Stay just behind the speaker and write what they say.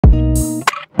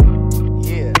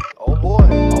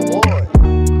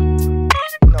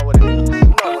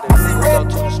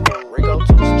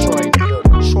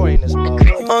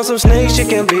some snakes, she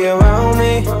can't be around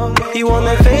me. You want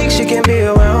that fake, she can't be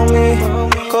around me.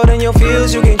 Caught in your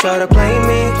feels, you can't try to play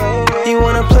me. You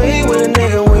wanna play with a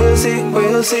nigga, we'll see,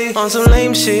 we'll see. On some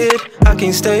lame shit, I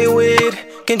can't stay with.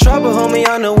 Can drop a homie,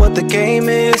 I know what the game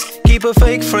is. Keep a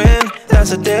fake friend,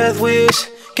 that's a death wish.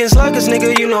 Can slug us,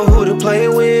 nigga, you know who to play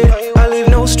with. I leave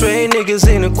no stray niggas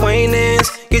in acquaintance.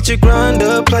 Get your grind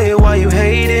up, play it while you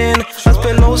hating. I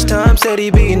spend most time steady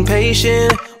being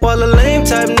patient, while the lame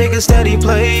type niggas steady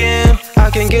playing. I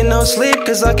can't get no sleep,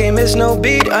 cause I can't miss no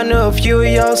beat. I know a few of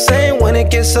y'all saying when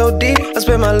it gets so deep. I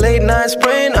spend my late nights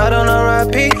praying, I don't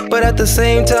RIP. But at the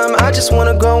same time, I just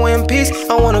wanna go in peace.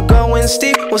 I wanna go in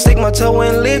steep, will stick my toe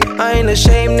and leap. I ain't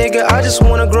ashamed, nigga, I just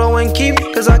wanna grow and keep.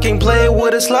 Cause I can't play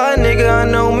with a slide, nigga, I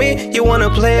know me. You wanna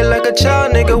play it like a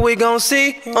child, nigga, we gon'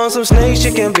 see. On some snakes,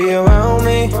 she can't be around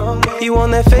me. You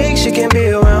want that fake, she can't be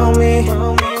around me.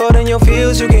 Caught in your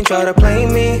feels, you can try to play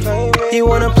me. You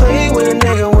wanna play with a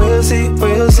nigga, we'll see,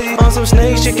 we'll see. On some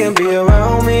snakes, she can't be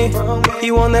around me.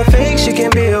 You want that fake, she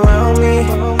can't be around me.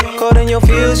 Caught in your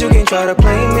feels, you can try to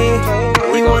play me.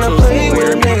 You wanna play with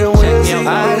a nigga, we'll see,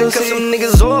 I cut some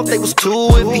niggas off, they was too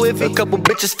iffy. A couple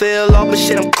bitches fell off, but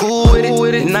shit, I'm cool with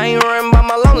it. And I ain't running by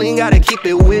my lonely, gotta keep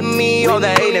it with me. All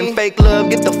that hate and fake love,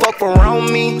 get the fuck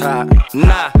around me.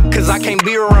 Nah, cause I can't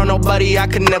be around nobody I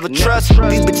could never trust.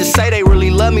 These bitches say they really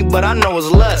love me, but I know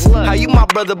it's lust. How you my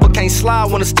brother but can't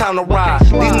slide when it's time to ride?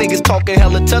 These niggas talking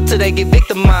hella tough till they get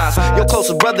victimized. Your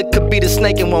closest brother could be the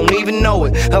snake and won't even know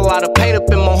it. A lot of pain up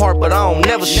in my heart, but I don't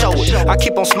never show it. I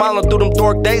keep on smiling through them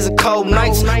dark days and cold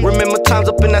nights. Remember times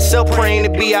up in that cell praying to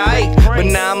be alright. But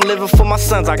now I'm living for my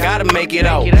sons, I gotta make it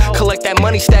out. Collect that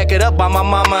money, stack it up, buy my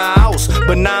mama a house.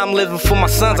 But now I'm living for my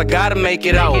sons, I gotta make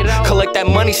it out. Collect that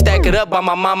money, stack it up, buy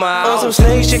my mama a house. On some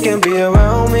snakes, she can't be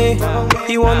around me.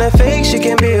 You want that fake, she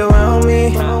can't be around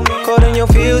me. Caught in your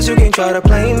feels, you can try to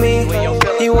play me.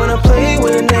 You wanna play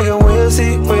with a nigga, we'll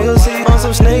see, we'll see. On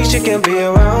some snakes, she can't be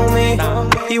around me.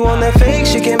 You want that fake,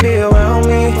 she can't be around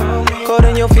me. Caught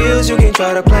in your feels, you can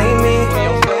try to play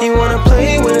me. You wanna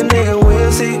play with a nigga,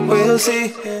 we'll see, we'll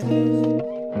see.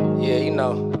 Yeah, you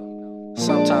know,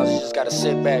 sometimes you just gotta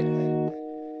sit back,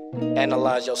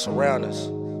 analyze your surroundings.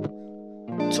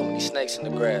 Too many snakes in the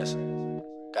grass,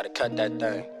 gotta cut that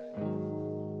thing.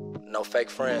 No fake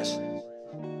friends,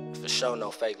 for sure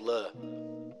no fake love.